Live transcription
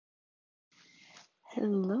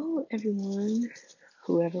Hello, everyone,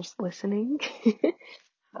 whoever's listening.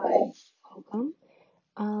 Hi,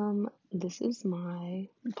 welcome. This is my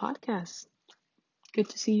podcast. Good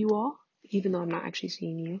to see you all, even though I'm not actually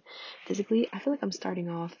seeing you physically. I feel like I'm starting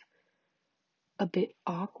off a bit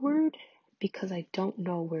awkward because I don't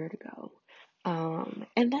know where to go.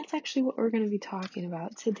 And that's actually what we're going to be talking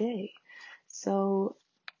about today. So,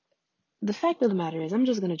 the fact of the matter is, I'm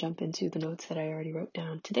just going to jump into the notes that I already wrote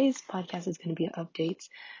down. Today's podcast is going to be updates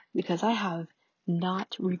because I have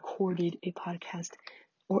not recorded a podcast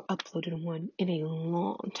or uploaded one in a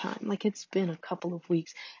long time. Like it's been a couple of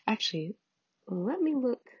weeks. Actually, let me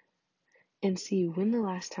look and see when the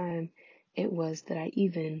last time it was that I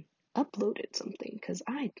even uploaded something because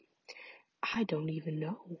I don't even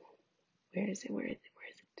know. Where is it? Where is it? Where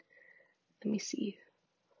is it? Let me see.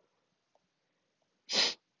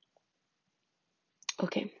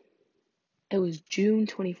 Okay, it was June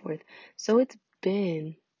 24th. So it's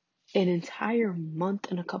been an entire month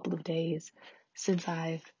and a couple of days since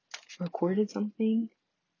I've recorded something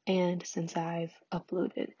and since I've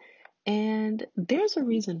uploaded. And there's a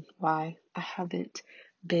reason why I haven't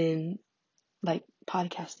been like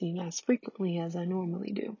podcasting as frequently as I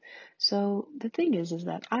normally do. So the thing is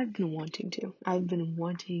that I've been wanting to. I've been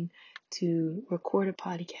wanting to record a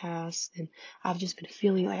podcast and I've just been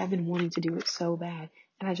feeling like I've been wanting to do it so bad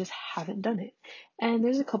and I just haven't done it. And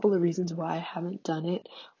there's a couple of reasons why I haven't done it.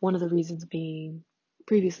 One of the reasons being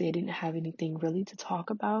previously I didn't have anything really to talk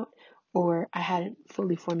about or I hadn't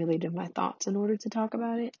fully formulated my thoughts in order to talk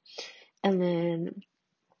about it. And then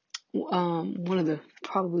one of the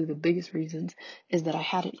probably the biggest reasons is that I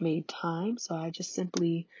hadn't made time. So I just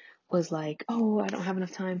simply was like, oh, I don't have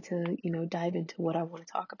enough time to, dive into what I want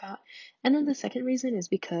to talk about. And then the second reason is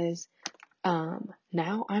because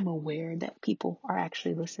now I'm aware that people are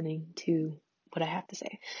actually listening to what I have to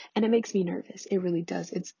say. And it makes me nervous. It really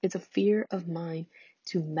does. It's a fear of mine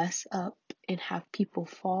to mess up and have people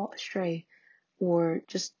fall astray or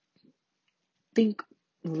just think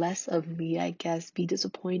less of me, I guess, be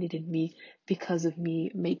disappointed in me because of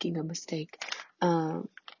me making a mistake. Um,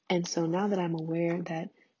 and so now that I'm aware that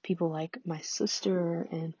people like my sister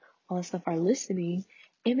and all that stuff are listening,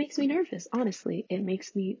 it makes me nervous, honestly. It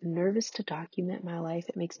makes me nervous to document my life.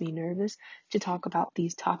 It makes me nervous to talk about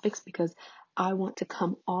these topics because I want to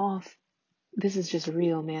come off. This is just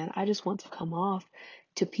real, man. I just want to come off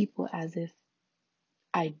to people as if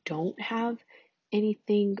I don't have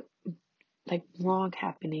anything like wrong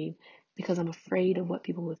happening because I'm afraid of what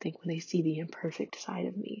people will think when they see the imperfect side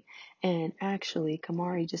of me. And actually,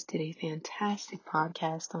 Kamari just did a fantastic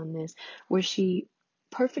podcast on this where she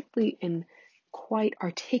perfectly and quite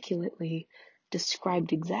articulately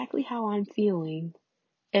described exactly how I'm feeling.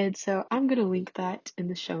 And so I'm going to link that in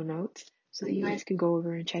the show notes so that you guys can go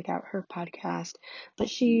over and check out her podcast. But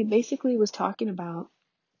she basically was talking about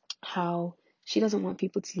how she doesn't want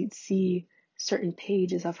people to see certain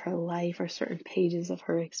pages of her life or certain pages of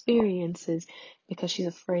her experiences because she's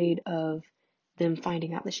afraid of them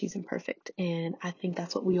finding out that she's imperfect. And I think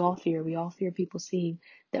that's what we all fear. We all fear people seeing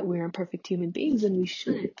that we're imperfect human beings, and we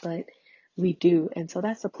shouldn't, but we do. And so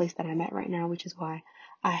that's the place that I'm at right now, which is why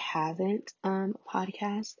I haven't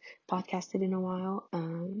podcasted in a while.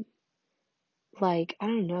 Like I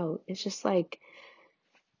don't know. It's just like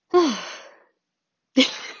the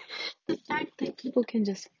fact that people can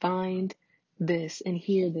just find this and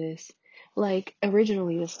hear this, like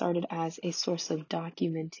originally this started as a source of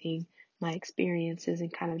documenting my experiences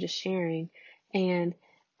and kind of just sharing. And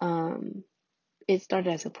um, it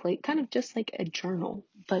started as a play, kind of just like a journal,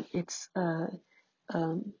 but it's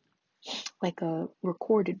um, like a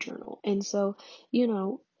recorded journal. And so,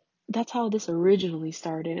 that's how this originally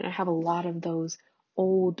started. And I have a lot of those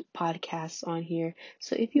old podcasts on here.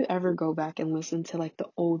 So if you ever go back and listen to like the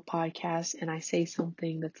old podcasts and I say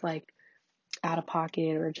something that's like out of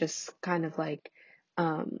pocket or just kind of like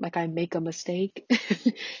I make a mistake,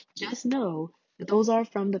 just know that those are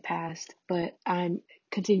from the past, but I'm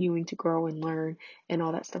continuing to grow and learn and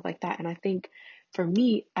all that stuff like that. And I think for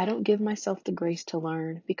me, I don't give myself the grace to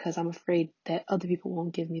learn because I'm afraid that other people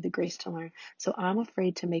won't give me the grace to learn. So I'm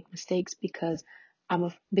afraid to make mistakes because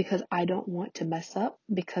because I don't want to mess up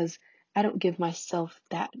because I don't give myself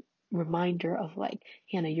that reminder of like,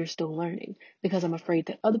 Hannah, you're still learning because I'm afraid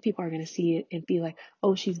that other people are going to see it and be like,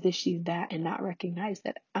 oh, she's this, she's that, and not recognize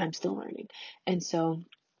that I'm still learning. And so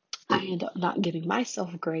I end up not giving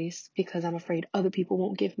myself grace because I'm afraid other people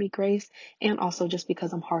won't give me grace, and also just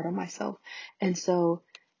because I'm hard on myself. And so,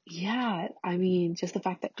 yeah, I mean, just the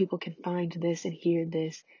fact that people can find this and hear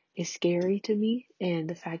this is scary to me. And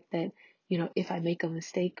the fact that, if I make a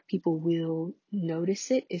mistake, people will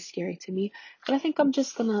notice it is scary to me. But I think I'm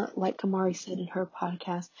just gonna, like Kamari said in her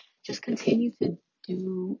podcast, just continue to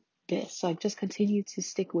do this. Like, just continue to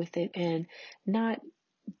stick with it and not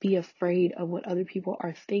be afraid of what other people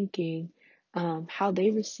are thinking. How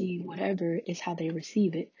they receive whatever is how they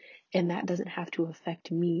receive it. And that doesn't have to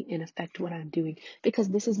affect me and affect what I'm doing, because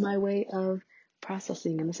this is my way of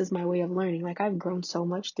processing and this is my way of learning. Like, I've grown so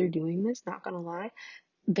much through doing this, not gonna lie.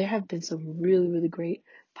 There have been some really, really great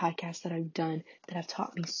podcasts that I've done that have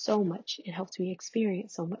taught me so much and helped me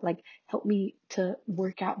experience so much, like helped me to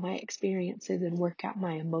work out my experiences and work out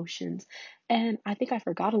my emotions. And I think I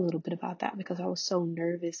forgot a little bit about that because I was so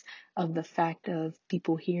nervous of the fact of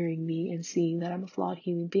people hearing me and seeing that I'm a flawed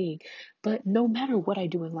human being. But no matter what I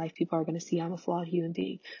do in life, people are going to see I'm a flawed human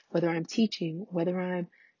being, whether I'm teaching, whether I'm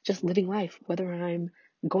just living life, whether I'm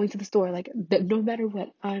going to the store, like no matter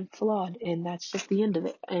what, I'm flawed, and that's just the end of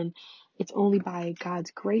it. And it's only by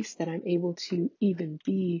God's grace that I'm able to even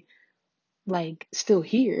be like still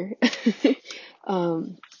here.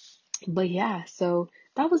 um, but yeah, so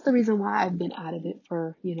that was the reason why I've been out of it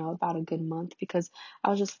for, about a good month, because I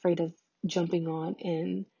was just afraid of jumping on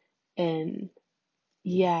and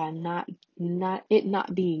yeah, not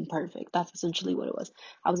being perfect. That's essentially what it was.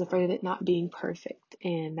 I was afraid of it not being perfect.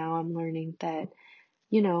 And now I'm learning that,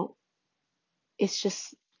 you know, it's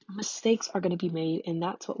just mistakes are going to be made, and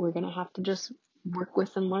that's what we're going to have to just work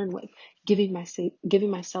with and learn with, giving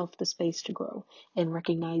myself the space to grow and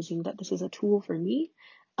recognizing that this is a tool for me.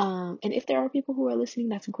 And if there are people who are listening,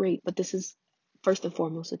 that's great, but this is first and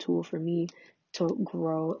foremost a tool for me to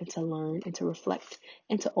grow and to learn and to reflect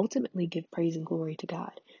and to ultimately give praise and glory to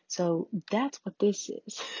God. So that's what this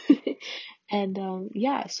is. And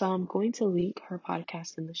yeah, so I'm going to link her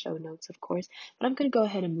podcast in the show notes, of course, but I'm going to go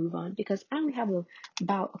ahead and move on because I only have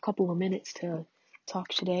about a couple of minutes to talk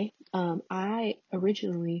today. I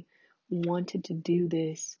originally wanted to do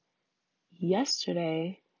this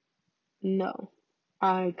yesterday. No,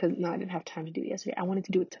 I didn't have time to do it yesterday. I wanted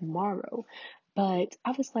to do it tomorrow, but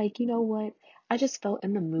I was like, you know what? I just felt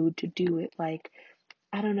in the mood to do it. Like,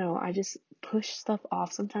 I don't know. I just push stuff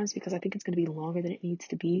off sometimes because I think it's going to be longer than it needs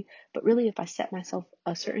to be. But really, if I set myself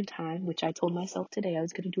a certain time, which I told myself today, I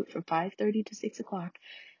was going to do it from 5:30 to 6 o'clock.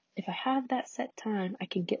 If I have that set time, I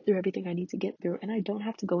can get through everything I need to get through, and I don't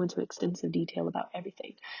have to go into extensive detail about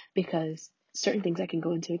everything, because certain things I can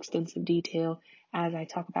go into extensive detail as I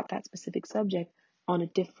talk about that specific subject on a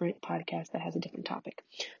different podcast that has a different topic.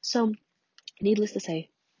 So, needless to say,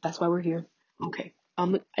 that's why we're here. Okay.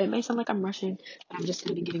 It may sound like I'm rushing, but I'm just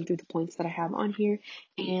going to be getting through the points that I have on here,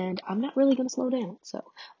 and I'm not really going to slow down. So,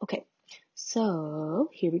 okay. So,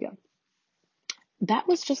 here we go. That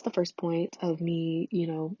was just the first point of me,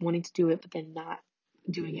 wanting to do it, but then not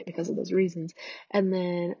doing it because of those reasons. And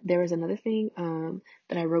then there was another thing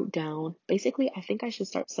that I wrote down. Basically, I think I should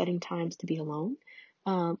start setting times to be alone,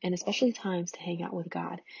 and especially times to hang out with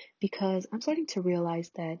God, because I'm starting to realize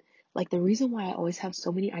that, like, the reason why I always have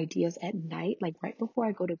so many ideas at night, like right before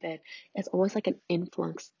I go to bed, it's always like an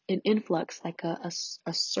influx, like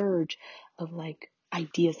a surge of like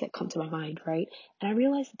ideas that come to my mind, right? And I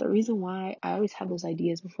realized that the reason why I always have those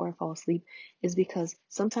ideas before I fall asleep is because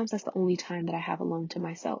sometimes that's the only time that I have alone to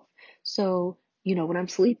myself. So, when I'm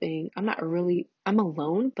sleeping, I'm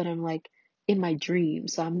alone, but I'm like in my dream.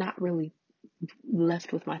 So I'm not really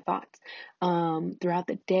left with my thoughts. Throughout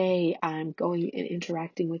the day, I'm going and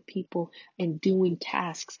interacting with people and doing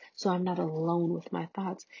tasks. So I'm not alone with my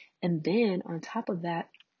thoughts. And then on top of that,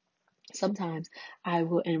 sometimes I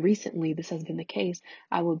will, and recently this has been the case,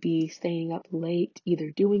 I will be staying up late,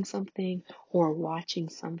 either doing something or watching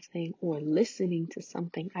something or listening to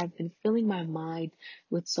something. I've been filling my mind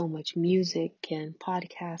with so much music and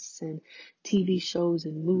podcasts and TV shows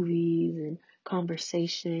and movies and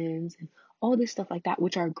conversations and all this stuff like that,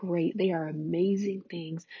 which are great. They are amazing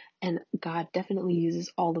things, and God definitely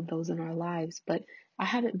uses all of those in our lives. But I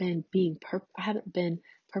haven't been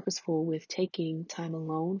purposeful with taking time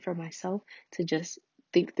alone for myself to just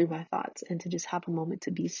think through my thoughts and to just have a moment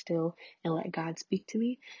to be still and let God speak to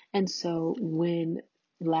me. And so when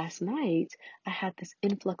last night I had this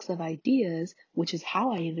influx of ideas, which is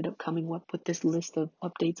how I ended up coming up with this list of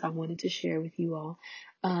updates I wanted to share with you all.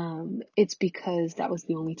 It's because that was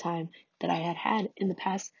the only time that I had in the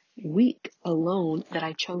past week alone that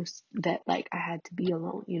I chose that, like, I had to be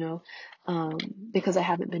alone, because I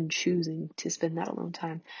haven't been choosing to spend that alone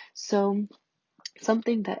time. So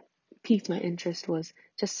something that piqued my interest was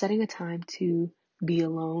just setting a time to be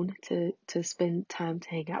alone, to spend time to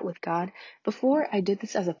hang out with God. Before, I did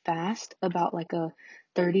this as a fast, about like a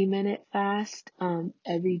 30-minute fast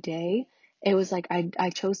every day. it was like I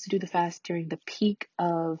chose to do the fast during the peak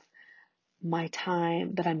of my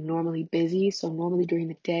time that I'm normally busy. So normally during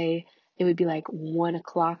the day, it would be like 1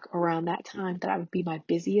 o'clock around that time that I would be my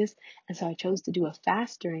busiest. And so I chose to do a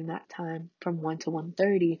fast during that time from 1 to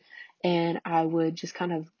 1:30. And I would just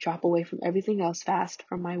kind of drop away from everything else, fast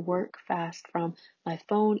from my work, fast from my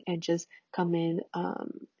phone, and just come in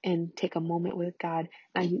and take a moment with God.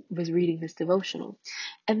 I was reading this devotional.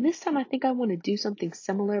 And this time I think I want to do something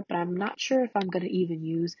similar, but I'm not sure if I'm going to even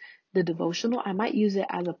use the devotional. I might use it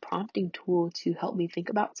as a prompting tool to help me think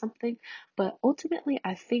about something. But ultimately,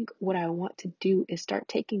 I think what I want to do is start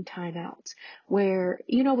taking time out where,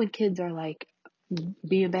 when kids are like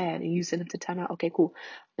being bad and you send them to timeout, okay, cool.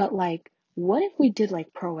 But like, what if we did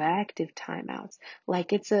like proactive timeouts?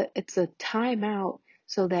 Like it's a timeout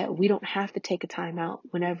so that we don't have to take a timeout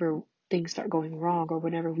whenever things start going wrong or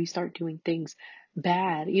whenever we start doing things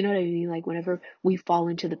bad. You know what I mean? Like whenever we fall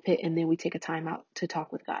into the pit and then we take a timeout to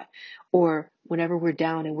talk with God. Or whenever we're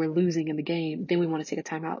down and we're losing in the game, then we want to take a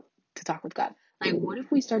timeout to talk with God. Like, what if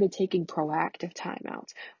we started taking proactive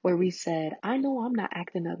timeouts where we said, I know I'm not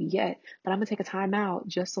acting up yet, but I'm going to take a time out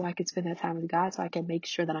just so I can spend that time with God so I can make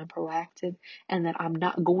sure that I'm proactive and that I'm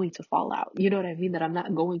not going to fall out. You know what I mean? That I'm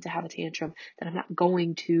not going to have a tantrum, that I'm not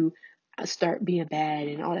going to start being bad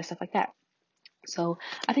and all that stuff like that. So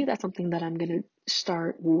I think that's something that I'm going to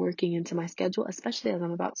start working into my schedule, especially as I'm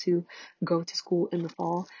about to go to school in the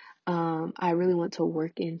fall. I really want to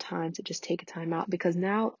work in time to just take a time out because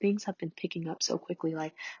now things have been picking up so quickly.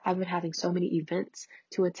 Like I've been having so many events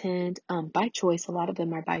to attend by choice. A lot of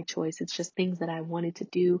them are by choice. It's just things that I wanted to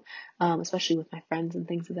do, especially with my friends and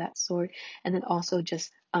things of that sort. And then also just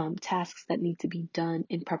tasks that need to be done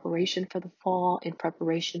in preparation for the fall, in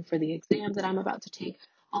preparation for the exams that I'm about to take,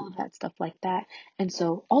 all of that stuff like that. And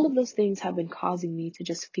so all of those things have been causing me to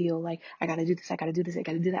just feel like I gotta do this, I gotta do this, I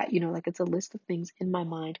gotta do that. Like it's a list of things in my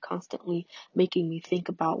mind constantly making me think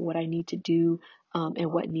about what I need to do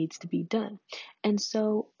and what needs to be done. And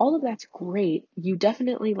so all of that's great.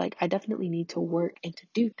 I definitely need to work and to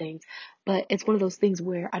do things, but it's one of those things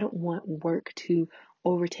where I don't want work to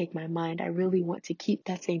overtake my mind. I really want to keep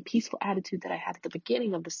that same peaceful attitude that I had at the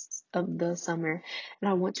beginning of the summer, and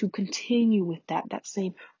I want to continue with that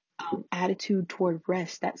same attitude toward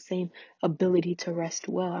rest, that same ability to rest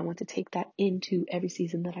well. I want to take that into every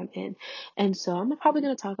season that I'm in. And so I'm probably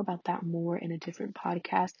going to talk about that more in a different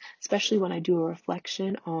podcast, especially when I do a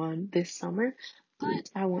reflection on this summer.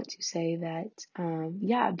 But I want to say that,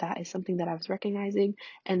 that is something that I was recognizing.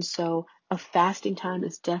 And so a fasting time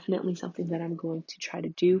is definitely something that I'm going to try to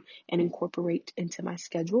do and incorporate into my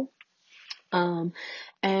schedule. Um,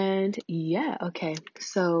 and yeah, okay.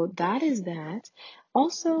 So that is that.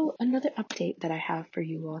 Also, another update that I have for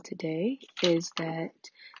you all today is that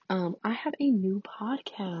I have a new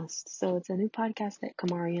podcast. So it's a new podcast that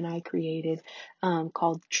Kamari and I created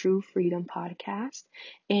called True Freedom Podcast.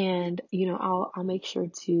 And I'll make sure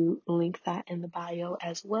to link that in the bio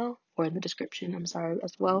as well, or in the description, I'm sorry,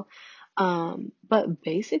 as well. But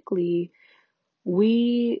basically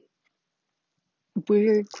we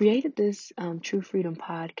we created this True Freedom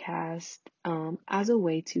podcast as a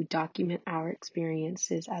way to document our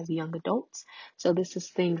experiences as young adults. So, this is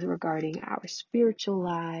things regarding our spiritual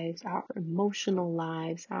lives, our emotional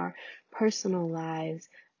lives, our personal lives,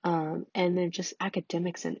 and then just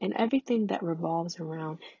academics and everything that revolves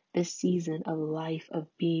around this season of life of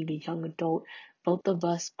being a young adult. Both of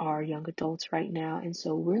us are young adults right now. And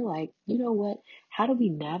so, we're like, you know what? How do we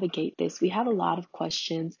navigate this? We have a lot of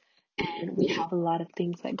questions and we have a lot of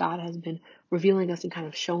things that God has been revealing us and kind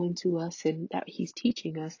of showing to us and that He's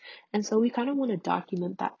teaching us. And so we kind of want to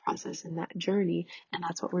document that process and that journey. And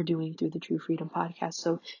that's what we're doing through the True Freedom podcast.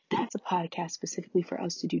 So that's a podcast specifically for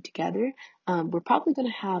us to do together. We're probably going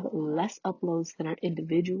to have less uploads than our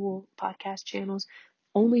individual podcast channels.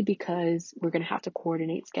 Only because we're going to have to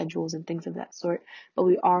coordinate schedules and things of that sort. But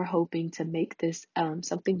we are hoping to make this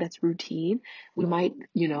something that's routine. We might,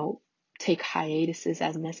 take hiatuses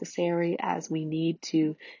as necessary as we need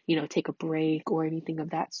to, take a break or anything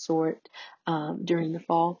of that sort during the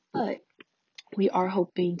fall. But we are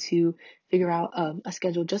hoping to figure out a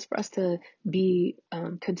schedule just for us to be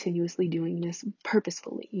continuously doing this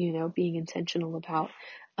purposefully, being intentional about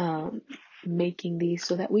um, making these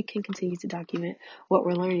so that we can continue to document what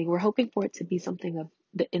we're learning. We're hoping for it to be something of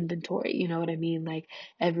the inventory, you know what I mean? Like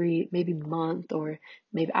every maybe month or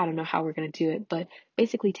maybe I don't know how we're going to do it, but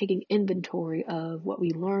basically taking inventory of what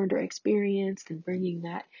we learned or experienced and bringing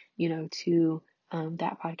that, to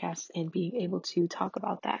that podcast and being able to talk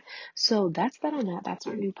about that. So that's that on that. That's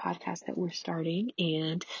our new podcast that we're starting,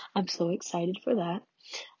 and I'm so excited for that.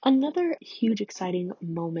 Another huge exciting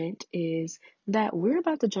moment is that we're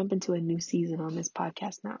about to jump into a new season on this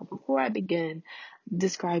podcast now. Before I begin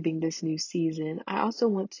describing this new season, I also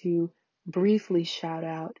want to briefly shout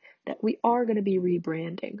out that we are going to be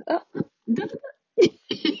rebranding.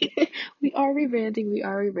 We are rebranding. We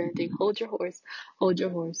are rebranding. Hold your horse. Hold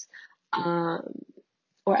your horse. Um,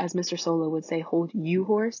 or as Mr. Solo would say, hold you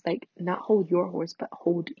horse. Like, not hold your horse, but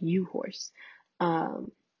hold you horse.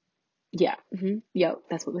 Um, yeah. Yep.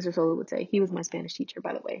 That's what Mr. Solo would say. He was my Spanish teacher,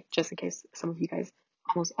 by the way, just in case some of you guys,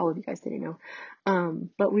 almost all of you guys didn't know.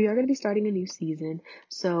 But we are going to be starting a new season.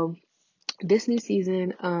 So this new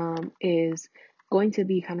season is going to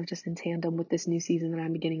be kind of just in tandem with this new season that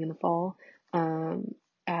I'm beginning in the fall.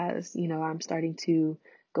 As you know, I'm starting to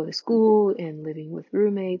go to school and living with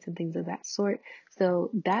roommates and things of that sort.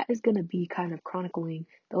 So that is going to be kind of chronicling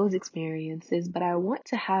those experiences, but I want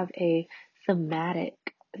to have a thematic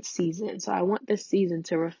season. So I want this season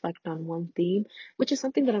to reflect on one theme, which is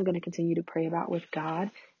something that I'm going to continue to pray about with God.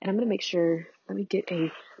 And I'm going to make sure, let me get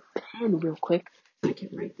a pen real quick so I can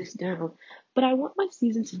write this down. But I want my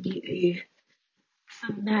season to be a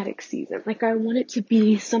thematic season. Like, I want it to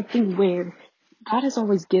be something where God has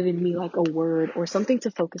always given me like a word or something to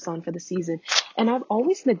focus on for the season. And I've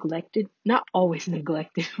always neglected, not always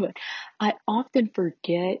neglected, but I often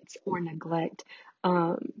forget or neglect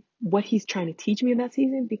what He's trying to teach me in that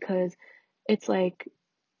season, because it's like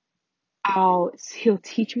he'll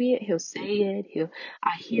teach me it, he'll say it,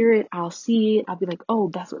 I hear it, I'll see it, I'll be like, oh,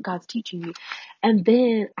 that's what God's teaching me. And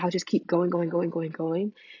then I'll just keep going.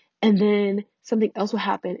 And then something else will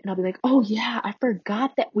happen and I'll be like, oh yeah, I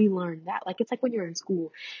forgot that we learned that. Like, it's like when you're in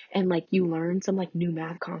school and like you learn some like new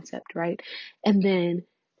math concept, right? And then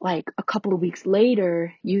like a couple of weeks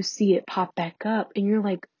later, you see it pop back up and you're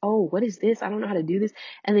like, oh, what is this? I don't know how to do this.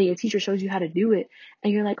 And then your teacher shows you how to do it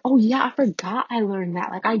and you're like, oh yeah, I forgot I learned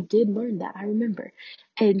that. Like, I did learn that. I remember.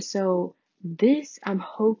 And so this, I'm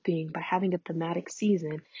hoping by having a thematic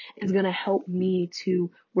season, is going to help me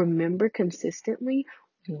to remember consistently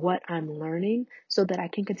what I'm learning so that I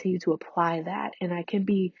can continue to apply that and I can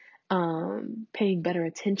be paying better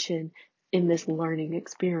attention in this learning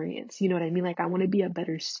experience. You know what I mean? Like, I want to be a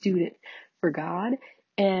better student for God.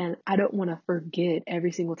 And I don't want to forget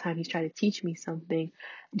every single time He's trying to teach me something,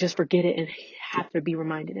 just forget it and have to be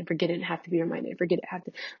reminded and forget it and have to be reminded and forget it, have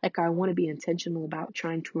to, like, I want to be intentional about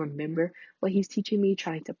trying to remember what He's teaching me,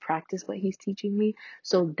 trying to practice what He's teaching me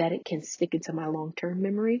so that it can stick into my long-term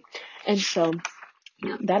memory. And so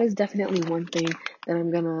yeah, that is definitely one thing that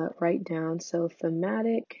I'm gonna write down. So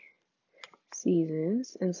thematic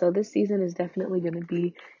seasons. And so this season is definitely going to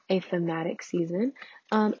be a thematic season.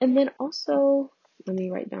 And then also, let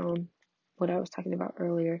me write down what I was talking about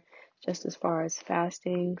earlier, just as far as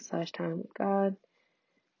fasting / time with God.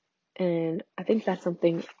 And I think that's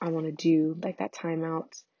something I want to do, like that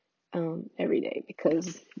timeout every day,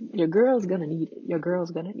 because your girl's gonna need it. Your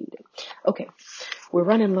girl's gonna need it. Okay, we're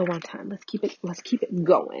running low on time. Let's keep it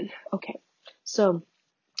going. Okay, so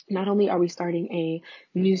not only are we starting a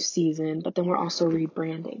new season, but then we're also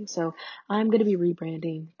rebranding. So I'm going to be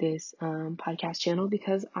rebranding this podcast channel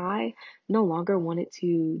because I no longer want it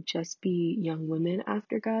to just be young women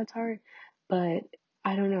after God's heart. But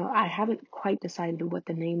I don't know. I haven't quite decided what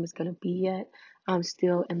the name is going to be yet. I'm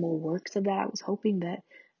still in the works of that. I was hoping that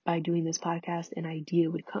by doing this podcast, an idea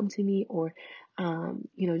would come to me, or,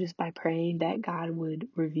 just by praying that God would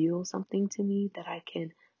reveal something to me that I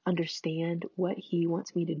can understand what He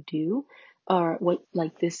wants me to do, or what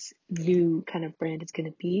like this new kind of brand is going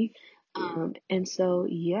to be. And so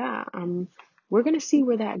yeah, we're going to see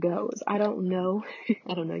where that goes. I don't know.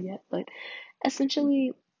 I don't know yet, but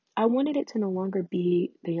essentially I wanted it to no longer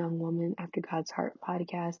be the Young Woman After God's Heart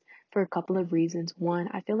podcast for a couple of reasons. One,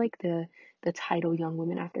 I feel like the title Young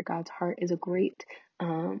Women After God's Heart is a great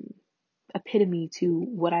epitome to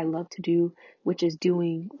what I love to do, which is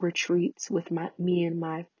doing retreats with me and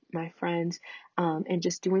my friends, and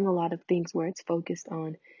just doing a lot of things where it's focused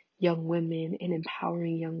on young women and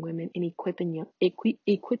empowering young women and equipping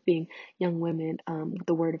young women with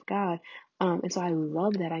the Word of God. And so I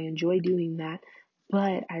love that. I enjoy doing that,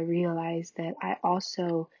 but I realize that I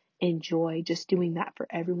also enjoy just doing that for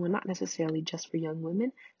everyone, not necessarily just for young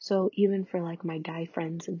women. So even for like my guy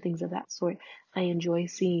friends and things of that sort, I enjoy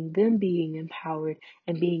seeing them being empowered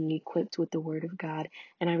and being equipped with the Word of God.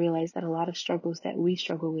 And I realize that a lot of struggles that we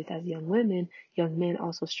struggle with as young women, young men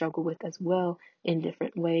also struggle with as well in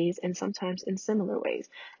different ways and sometimes in similar ways.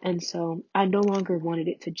 And so I no longer wanted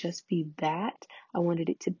it to just be that. I wanted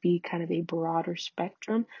it to be kind of a broader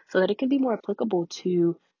spectrum so that it can be more applicable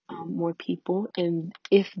to more people. And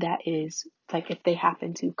if that is like if they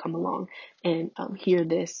happen to come along and hear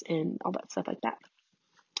this and all that stuff like that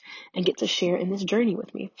and get to share in this journey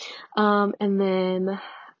with me. And then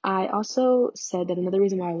I also said that another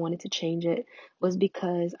reason why I wanted to change it was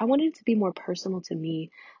because I wanted it to be more personal to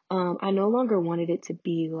me. I no longer wanted it to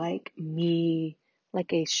be like me,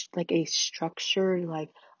 like a structured, like,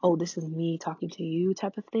 oh, this is me talking to you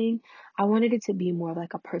type of thing. I wanted it to be more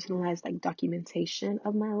like a personalized, like, documentation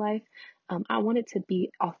of my life. I want it to be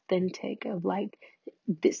authentic of like,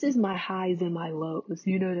 this is my highs and my lows.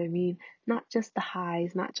 You know what I mean? Not just the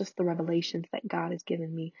highs, not just the revelations that God has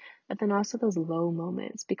given me, but then also those low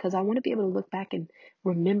moments, because I want to be able to look back and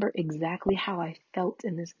remember exactly how I felt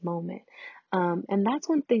in this moment. And that's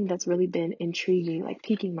one thing that's really been intriguing, like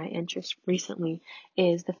piquing my interest recently,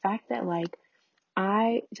 is the fact that like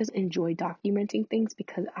I just enjoy documenting things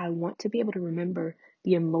because I want to be able to remember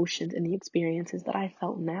the emotions and the experiences that I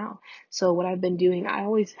felt now. So what I've been doing, I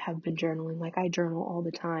always have been journaling. Like I journal all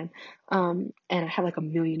the time. And I have like a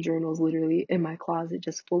million journals literally in my closet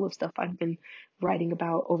just full of stuff I've been writing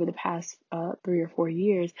about over the past 3 or 4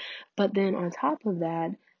 years. But then on top of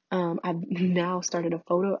that, I've now started a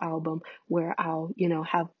photo album where I'll,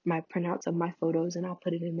 have my printouts of my photos and I'll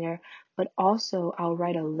put it in there, but also I'll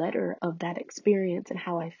write a letter of that experience and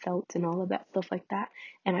how I felt and all of that stuff like that.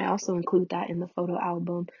 And I also include that in the photo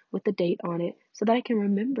album with the date on it so that I can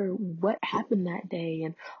remember what happened that day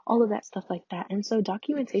and all of that stuff like that. And so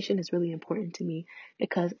documentation is really important to me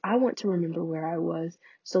because I want to remember where I was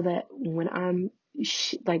so that when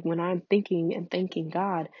when I'm thinking and thanking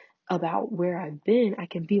God about where I've been, I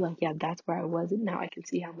can be like, yeah, that's where I was, and now I can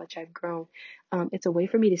see how much I've grown. It's a way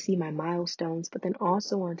for me to see my milestones, but then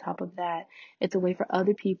also on top of that, it's a way for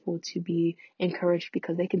other people to be encouraged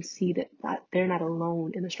because they can see that they're not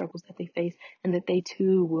alone in the struggles that they face and that they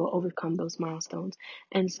too will overcome those milestones.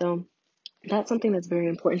 And so that's something that's very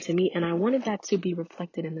important to me. And I wanted that to be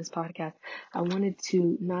reflected in this podcast. I wanted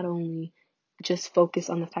to not only just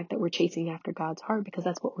focus on the fact that we're chasing after God's heart because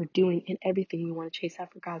that's what we're doing in everything we want to chase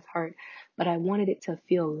after God's heart, but I wanted it to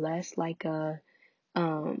feel less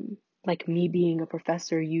um, like me being a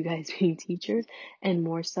professor, you guys being teachers, and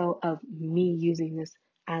more so of me using this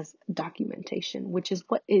as documentation, which is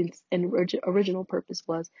what its original purpose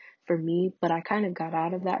was for me. But I kind of got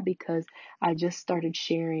out of that because I just started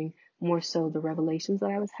sharing more so the revelations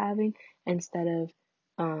that I was having instead of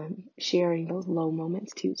sharing those low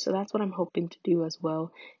moments too. So that's what I'm hoping to do as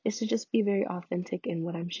well, is to just be very authentic in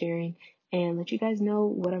what I'm sharing and let you guys know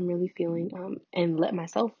what I'm really feeling, and let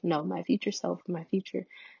myself know, my future self, my future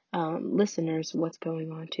listeners, what's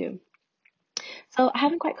going on too. So I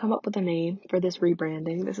haven't quite come up with a name for this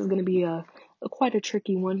rebranding. This is going to be a quite a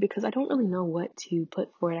tricky one because I don't really know what to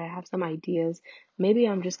put for it. I have some ideas. Maybe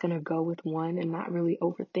I'm just going to go with one and not really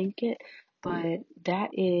overthink it. But that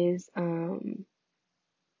is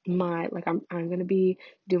I'm gonna be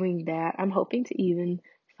doing that. I'm hoping to even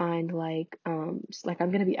find like I'm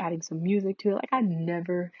gonna be adding some music to it. Like I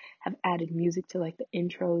never have added music to like the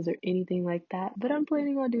intros or anything like that, but I'm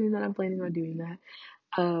planning on doing that. I'm planning on doing that.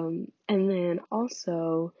 And then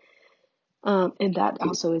also and that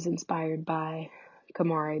also is inspired by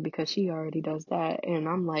Kamari because she already does that. And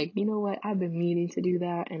I'm like, you know what? I've been meaning to do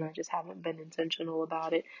that and I just haven't been intentional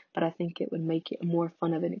about it. But I think it would make it more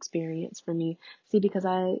fun of an experience for me. See, because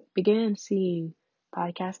I began seeing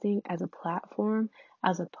podcasting as a platform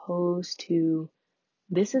as opposed to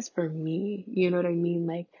this is for me. You know what I mean?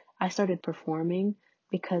 Like I started performing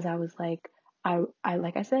because I was like,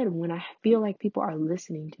 like I said, when I feel like people are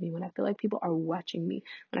listening to me, when I feel like people are watching me,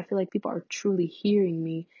 when I feel like people are truly hearing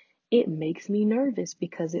me, it makes me nervous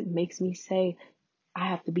because it makes me say, I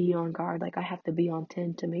have to be on guard. Like I have to be on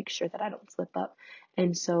 10 to make sure that I don't slip up.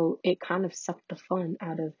 And so it kind of sucked the fun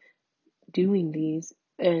out of doing these,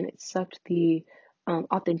 and it sucked the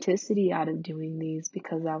authenticity out of doing these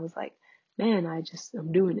because I was like, man,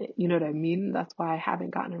 I'm doing it. You know what I mean? That's why I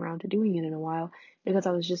haven't gotten around to doing it in a while because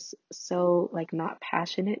I was just so like not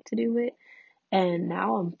passionate to do it. And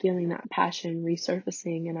now I'm feeling that passion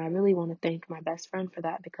resurfacing. And I really want to thank my best friend for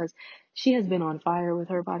that because she has been on fire with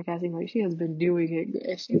her podcasting. Like she has been doing it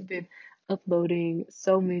and she's been uploading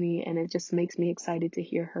so many. And it just makes me excited to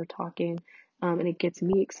hear her talking. And it gets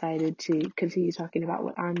me excited to continue talking about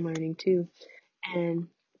what I'm learning too. And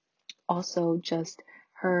also just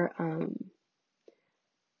her,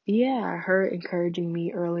 yeah, her encouraging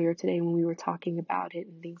me earlier today when we were talking about it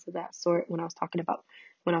and things of that sort. When I was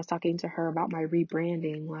talking to her about my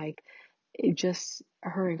rebranding, like it just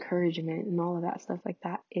her encouragement and all of that stuff like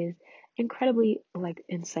that is incredibly like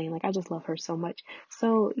insane. Like I just love her so much.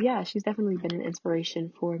 So yeah, she's definitely been an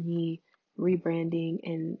inspiration for me rebranding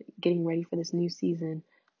and getting ready for this new season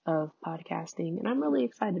of podcasting, and I'm really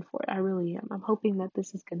excited for it. I really am. I'm hoping that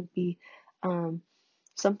this is going to be um,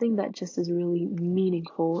 something that just is really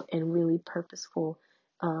meaningful and really purposeful.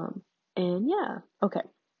 And yeah, okay.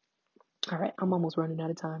 All right, I'm almost running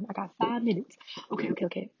out of time. I got 5 minutes.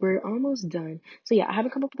 Okay. We're almost done. So yeah, I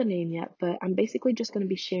haven't come up with a name yet, but I'm basically just going to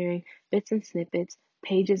be sharing bits and snippets,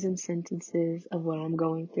 pages and sentences of what I'm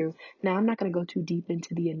going through. Now, I'm not going to go too deep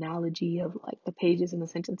into the analogy of like the pages and the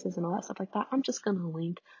sentences and all that stuff like that. I'm just going to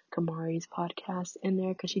link Kamari's podcast in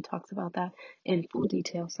there because she talks about that in full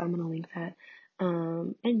detail. So I'm going to link that.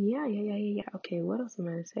 And yeah. Okay, what else am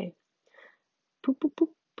I going to say? Poop, poop, poop,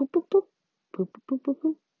 poop, poop, poop, poop, poop, poop, poop,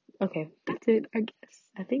 poop. Okay, that's it, I guess.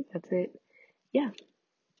 I think that's it. Yeah.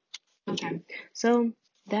 Okay. So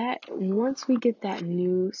that once we get that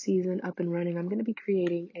new season up and running, I'm gonna be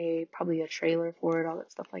creating probably a trailer for it, all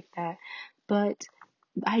that stuff like that. But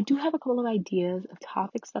I do have a couple of ideas of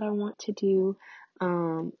topics that I want to do.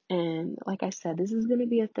 And like I said, this is going to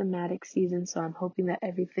be a thematic season, so I'm hoping that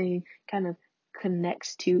everything kind of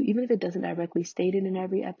connects to, even if it doesn't directly state it in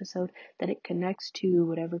every episode, that it connects to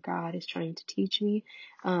whatever God is trying to teach me.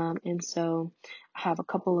 And so I have a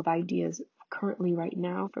couple of ideas currently right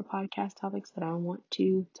now for podcast topics that I want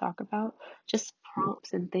to talk about, just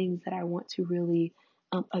prompts and things that I want to really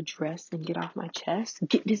address and get off my chest,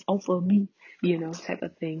 get this off of me, type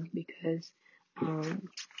of thing, because um,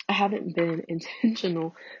 I haven't been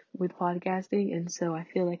intentional with podcasting, and so I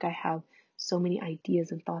feel like I have so many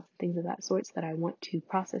ideas and thoughts and things of that sorts that I want to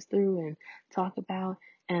process through and talk about,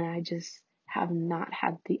 and I just have not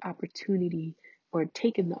had the opportunity or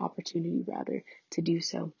taken the opportunity rather to do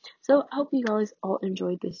so. So I hope you guys all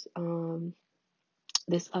enjoyed this update.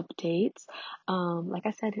 Like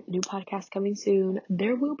I said, new podcast coming soon.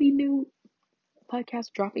 There will be new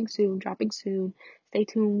podcast dropping soon, dropping soon. Stay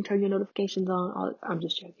tuned, turn your notifications on. I'm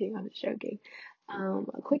just joking. I'm just joking.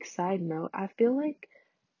 A quick side note, I feel like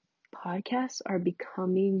podcasts are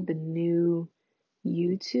becoming the new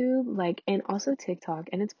YouTube, like, and also TikTok,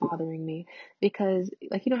 and it's bothering me because,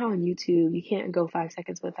 like, you know how on YouTube you can't go 5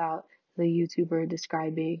 seconds without the YouTuber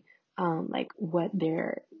describing, like, what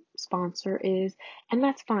their sponsor is, and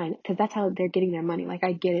that's fine because that's how they're getting their money. Like,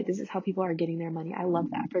 I get it. This is how people are getting their money. I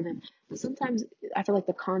love that for them. But sometimes I feel like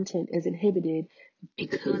the content is inhibited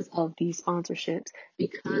because of these sponsorships,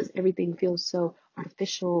 because everything feels so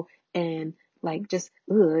artificial and like just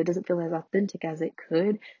it doesn't feel as authentic as it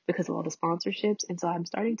could because of all the sponsorships. And so I'm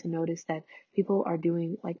starting to notice that people who are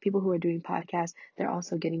doing podcasts, they're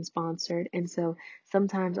also getting sponsored. And so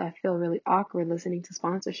sometimes I feel really awkward listening to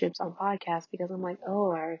sponsorships on podcasts because I'm like,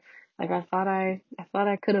 oh, I thought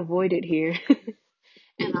I could avoid it here.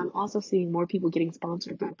 And I'm also seeing more people getting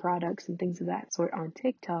sponsored by products and things of that sort on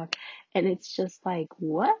TikTok. And it's just like,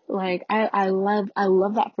 what? Like I love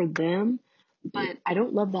that for them, but I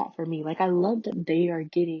don't love that for me. Like I love that they are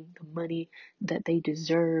getting the money that they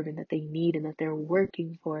deserve and that they need and that they're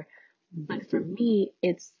working for. But for me,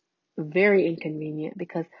 it's very inconvenient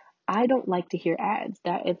because I don't like to hear ads.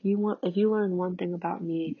 That if you learn one thing about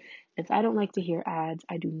me, it's I don't like to hear ads.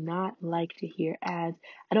 I do not like to hear ads.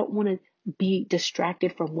 I don't want to be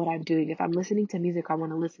distracted from what I'm doing. If I'm listening to music, I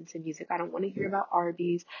want to listen to music. I don't want to hear about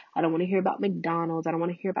Arby's. I don't want to hear about McDonald's. I don't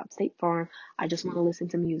want to hear about State Farm. I just want to listen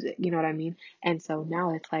to music. You know what I mean? And so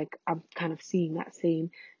now it's like I'm kind of seeing that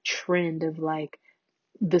same trend of like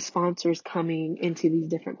the sponsors coming into these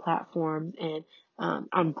different platforms, and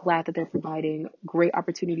I'm glad that they're providing great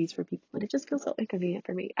opportunities for people, but it just feels so inconvenient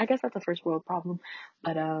for me. I guess that's a first world problem,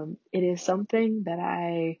 but it is something that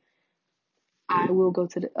I will go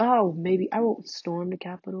to maybe I won't storm the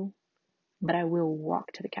Capitol, but I will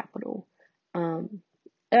walk to the Capitol. Um,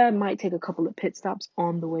 I might take a couple of pit stops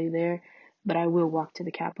on the way there, but I will walk to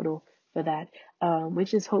the Capitol for that,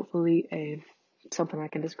 which is hopefully a something I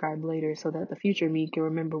can describe later so that the future me can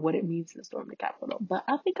remember what it means to storm the Capitol. But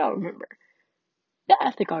I think I'll remember. Yeah,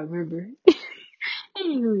 I think I'll remember.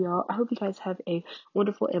 Anywho, y'all, I hope you guys have a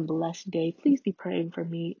wonderful and blessed day. Please be praying for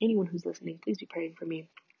me. Anyone who's listening, please be praying for me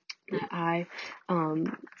that I um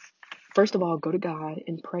first of all, go to God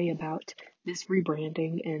and pray about this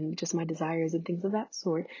rebranding and just my desires and things of that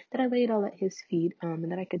sort, that I lay it all at His feet,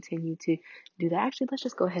 and that I continue to do that. Actually, let's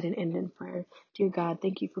just go ahead and end in prayer. Dear God,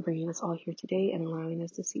 thank you for bringing us all here today and allowing us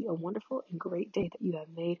to see a wonderful and great day that you have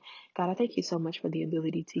made. God, I thank you so much for the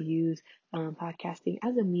ability to use podcasting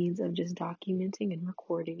as a means of just documenting and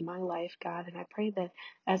recording my life, God. And I pray that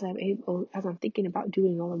as I'm thinking about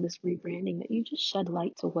doing all of this rebranding, that you just shed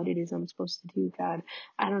light to what it is I'm supposed to do, God.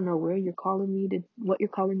 I don't know what you're calling me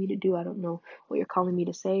to do. I don't know know what you're calling me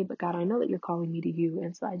to say, but God, I know that you're calling me to you.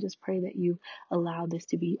 And so I just pray that you allow this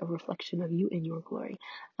to be a reflection of you and your glory.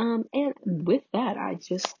 And with that,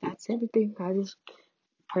 that's everything. I just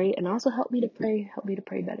pray and also help me to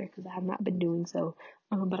pray better because I have not been doing so.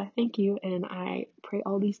 But I thank you and I pray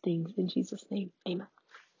all these things in Jesus' name. Amen.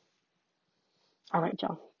 All right,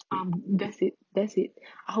 y'all. That's it. That's it.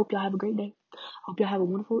 I hope y'all have a great day. Hope y'all have a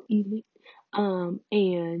wonderful evening.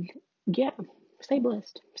 And yeah, stay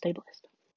blessed. Stay blessed.